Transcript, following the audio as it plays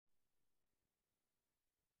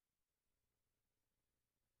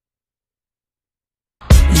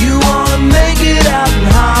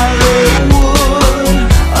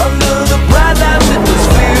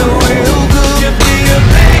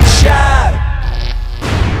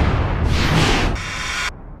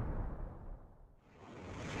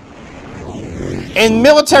In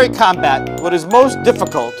military combat, what is most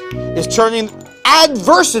difficult is turning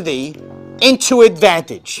adversity into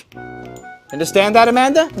advantage. Understand that,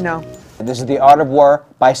 Amanda? No. This is The Art of War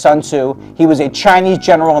by Sun Tzu. He was a Chinese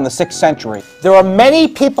general in the 6th century. There are many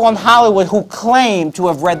people in Hollywood who claim to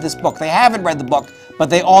have read this book. They haven't read the book, but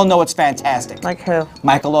they all know it's fantastic. Like who?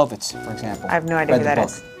 Michael Ovitz, for example. I have no idea who that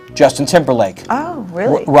is. Justin Timberlake. Oh,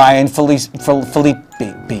 really? Ryan Felipe.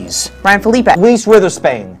 Ryan Felipe. Reese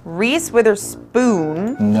Witherspoon. Reese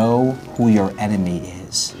Witherspoon. Know who your enemy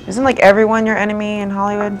is. Isn't like everyone your enemy in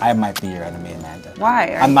Hollywood? I might be your enemy, Amanda.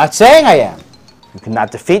 Why? I'm not saying I am. You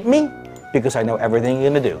cannot defeat me because I know everything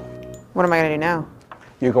you're going to do. What am I going to do now?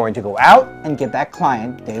 You're going to go out and get that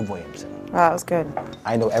client, Dave Williamson. Oh, that was good.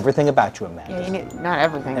 I know everything about you, Amanda. Yeah, you need, not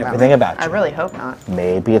everything. Everything about you. I really hope not.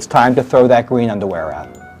 Maybe it's time to throw that green underwear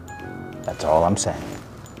out. That's all I'm saying.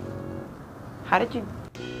 How did you...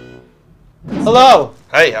 Hello.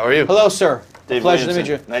 Hey, how are you? Hello, sir. Dave Pleasure Williamson.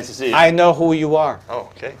 to meet you. Nice to see you. I know who you are.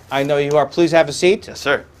 Oh, okay. I know you are. Please have a seat. Yes,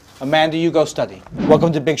 sir. Amanda, you go study.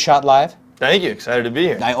 Welcome to Big Shot Live. Thank you. Excited to be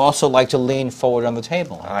here. I also like to lean forward on the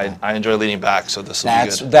table. I enjoy leaning back, so this will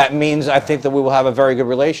be good. That means I think that we will have a very good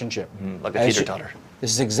relationship. Like a teeter-totter.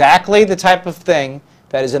 This is exactly the type of thing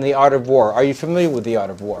that is in The Art of War. Are you familiar with The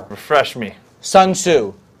Art of War? Refresh me. Sun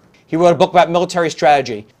Tzu. He wrote a book about military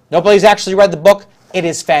strategy. Nobody's actually read the book. It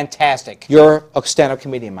is fantastic. You're a stand-up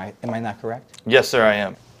comedian, am I not correct? Yes, sir, I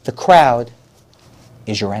am. The crowd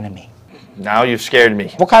is your enemy. Now you've scared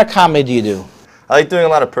me. What kind of comedy do you do? I like doing a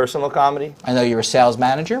lot of personal comedy. I know you're a sales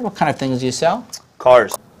manager. What kind of things do you sell?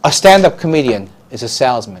 Cars. A stand-up comedian is a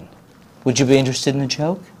salesman. Would you be interested in a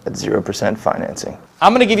joke? At 0% financing.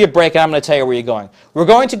 I'm going to give you a break and I'm going to tell you where you're going. We're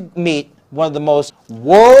going to meet one of the most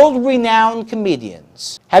world-renowned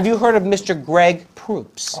comedians. Have you heard of Mr. Greg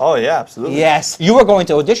Proops? Oh, yeah, absolutely. Yes. You are going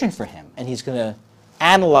to audition for him, and he's going to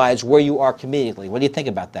analyze where you are comedically. What do you think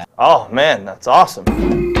about that? Oh, man, that's awesome.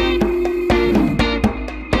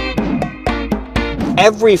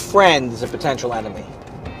 Every friend is a potential enemy.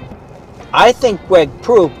 I think Greg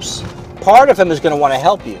Proops, part of him is going to want to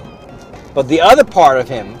help you, but the other part of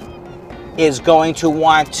him is going to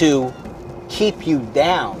want to keep you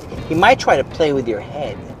down. He might try to play with your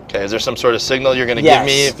head. Okay, is there some sort of signal you're going to give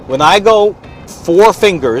me? When I go 4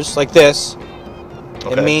 fingers like this,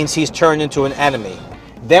 Okay. It means he's turned into an enemy.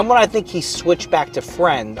 Then when I think he's switched back to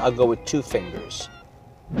friend, I'll go with 2 fingers.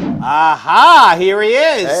 Aha, here he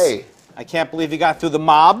is. Hey. I can't believe he got through the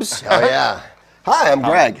mobs. Oh, yeah. Hi, I'm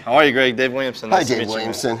Greg. How are you, Greg? Dave Williamson. Hi, Nice to Dave meet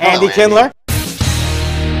Williamson. You. Andy Hello, Kindler.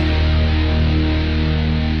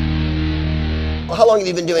 Well, how long have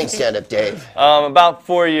you been doing stand-up, Dave? About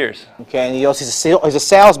 4 years. Okay, and he's a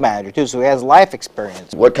sales manager, too, so he has life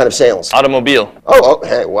experience. What kind of sales? Automobile. Oh,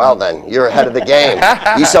 hey, well then, you're ahead of the game.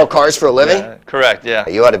 You sell cars for a living? Yeah, correct, yeah.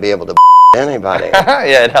 You ought to be able to anybody.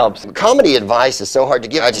 Yeah, it helps. Comedy advice is so hard to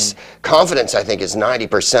give. Confidence, I think, is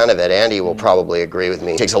 90% of it. Andy will probably agree with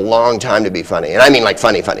me. It takes a long time to be funny, and I mean like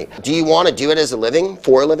funny. Do you want to do it as a living,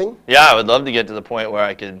 for a living? Yeah, I would love to get to the point where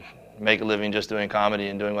I could make a living just doing comedy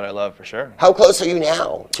and doing what I love, for sure. How close are you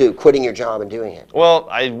now to quitting your job and doing it? Well,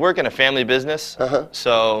 I work in a family business,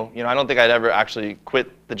 so I don't think I'd ever actually quit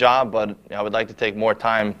the job, but I would like to take more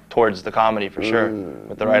time towards the comedy for sure,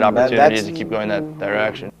 with the right opportunities to keep going that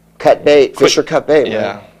direction. Cut bait, fish or cut bait, man.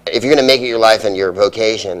 Yeah. If you're going to make it your life and your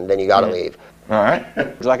vocation, then you got to leave. All right.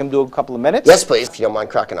 Would you like him to do a couple of minutes? Yes, please, if you don't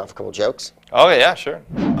mind cracking off a couple jokes. Okay, yeah, sure.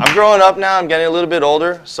 I'm growing up now, I'm getting a little bit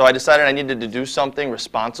older, so I decided I needed to do something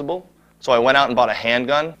responsible. So I went out and bought a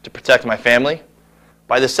handgun to protect my family.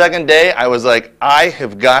 By the second day, I was like, I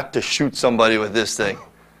have got to shoot somebody with this thing.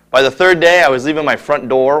 By the third day, I was leaving my front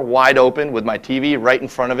door wide open with my TV right in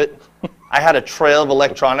front of it. I had a trail of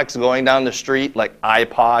electronics going down the street, like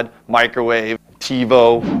iPod, microwave,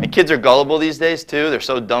 TiVo. And kids are gullible these days, too. They're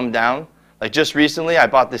so dumbed down. Like just recently, I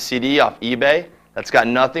bought this CD off eBay that's got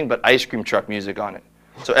nothing but ice cream truck music on it.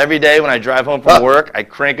 So every day when I drive home from work, I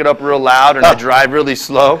crank it up real loud and I drive really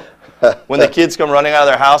slow. When the kids come running out of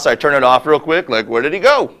their house, I turn it off real quick, like, where did he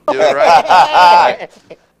go? Do it right.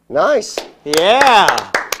 Nice.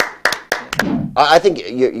 Yeah. I think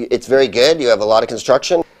it's very good. You have a lot of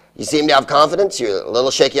construction. You seem to have confidence. You're a little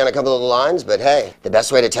shaky on a couple of the lines, but hey, the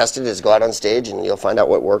best way to test it is go out on stage and you'll find out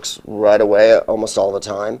what works right away almost all the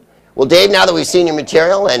time. Well, Dave, now that we've seen your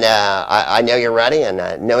material and I know you're ready, and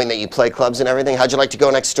knowing that you play clubs and everything, how'd you like to go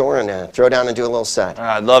next door and throw down and do a little set?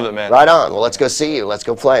 I'd love it, man. Right on. Well, let's go see you. Let's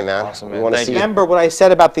go play, man. Awesome, man. We want to Thank see you. Remember what I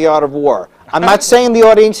said about The Art of War. I'm not saying the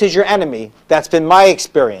audience is your enemy. That's been my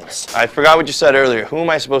experience. I forgot what you said earlier. Who am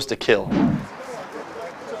I supposed to kill?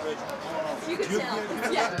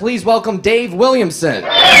 Please welcome Dave Williamson.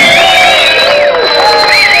 Wow.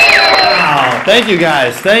 Thank you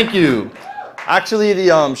guys. Thank you. Actually,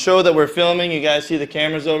 the show that we're filming, you guys see the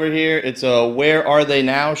cameras over here. It's a Where Are They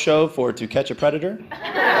Now show for To Catch a Predator.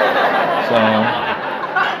 So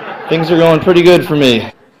things are going pretty good for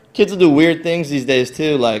me. Kids will do weird things these days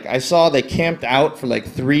too. Like I saw they camped out for like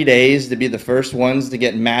 3 days to be the first ones to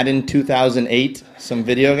get Madden 2008, some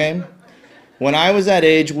video game. When I was that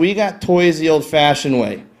age, we got toys the old-fashioned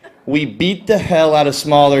way. We beat the hell out of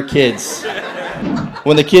smaller kids.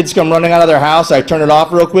 When the kids come running out of their house, I turn it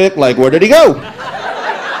off real quick, like, where did he go?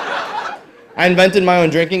 I invented my own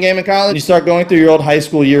drinking game in college. You start going through your old high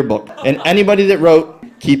school yearbook, and anybody that wrote,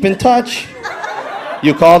 keep in touch,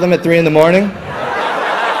 you call them at 3 in the morning,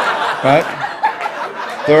 right?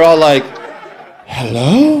 They're all like,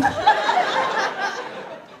 hello?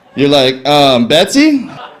 You're like, Betsy?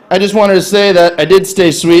 I just wanted to say that I did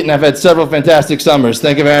stay sweet, and I've had several fantastic summers.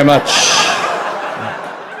 Thank you very much.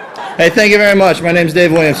 Hey, thank you very much. My name's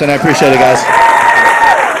Dave Williamson. I appreciate it, guys.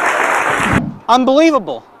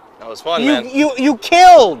 Unbelievable. That was fun, man. You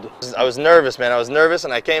killed. I was nervous, man. I was nervous,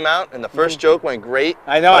 and I came out, and the first joke went great.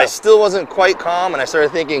 I know. But I still wasn't quite calm, and I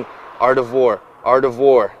started thinking, art of war, art of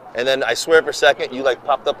war. And then I swear for a second, you like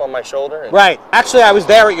popped up on my shoulder. And Right. Actually, I was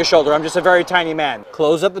there at your shoulder. I'm just a very tiny man.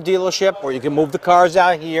 Close up the dealership, or you can move the cars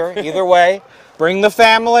out here. Either way. Bring the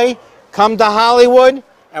family. Come to Hollywood,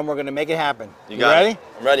 and we're going to make it happen. You ready?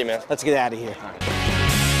 I'm ready, man. Let's get out of here.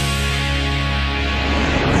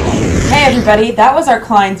 Hey everybody, that was our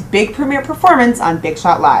client's big premiere performance on Big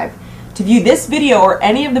Shot Live. To view this video or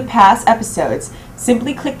any of the past episodes,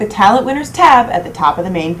 simply click the Talent Winners tab at the top of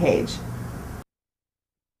the main page.